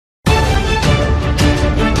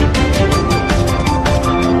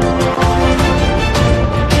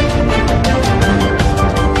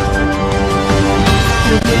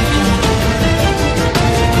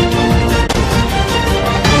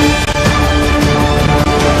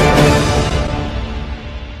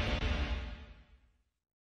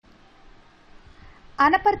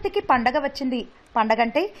అనపర్తికి పండగ వచ్చింది.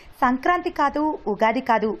 పండగంటే సంక్రాంతి కాదు, ఉగాది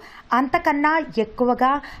కాదు, అంతకన్నా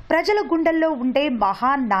ఎక్కువగా ప్రజల గుండెల్లో ఉండే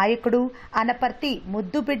మహానాయకుడు అనపర్తి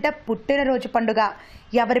ముద్దుబిడ్డ పుట్టినరోజు పండుగ.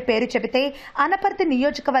 ఎవరి పేరు చెబితే అనపర్తి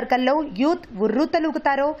నియోజకవర్గంలో యూత్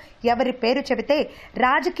ఉర్రూతలూగుతారో, ఎవరి పేరు చెబితే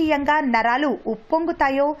రాజకీయంగా నరాలు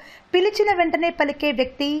ఉప్పొంగుతాయో, పిలిచిన వెంటనే పలికే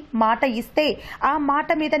వ్యక్తి, మాట ఇస్తే ఆ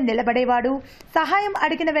మాట మీద నిలబడేవాడు, సహాయం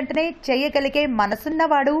అడిగిన వెంటనే చేయగలిగే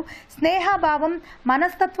మనసున్నవాడు, స్నేహభావం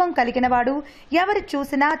మనస్తత్వం కలిగినవాడు, ఎవరు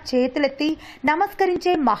చూసినా చేతులెత్తి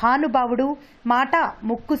నమస్కరించే మహానుభావుడు, మాట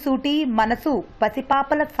ముక్కుసూటి, మనసు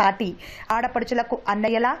పసిపాపల సాటి, ఆడపడుచులకు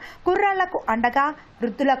అన్నయ్యలా, కుర్రాళ్లకు అండగా,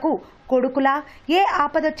 వృద్ధులకు కొడుకులా, ఏ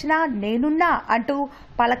ఆపదొచ్చినా నేనున్నా అంటూ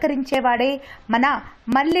పలకరించేవాడే మన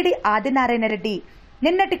మల్లిడి ఆదినారాయణ రెడ్డి.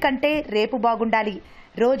 నిన్నటి కంటే రేపు బాగుండాలి,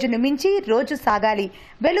 రోజును మించి రోజు సాగాలి,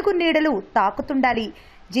 వెలుగు నీడలు తాకుతుండాలి,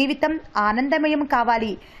 జీవితం ఆనందమయం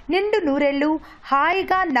కావాలి, నిండు నూరేళ్లు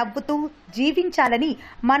హాయిగా నవ్వుతూ జీవించాలని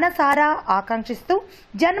మనసారా ఆకాంక్షిస్తూ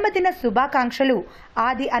జన్మదిన శుభాకాంక్షలు.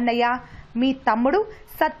 ఆది అన్నయ్య, మీ తమ్ముడు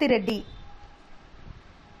సత్తిరెడ్డి.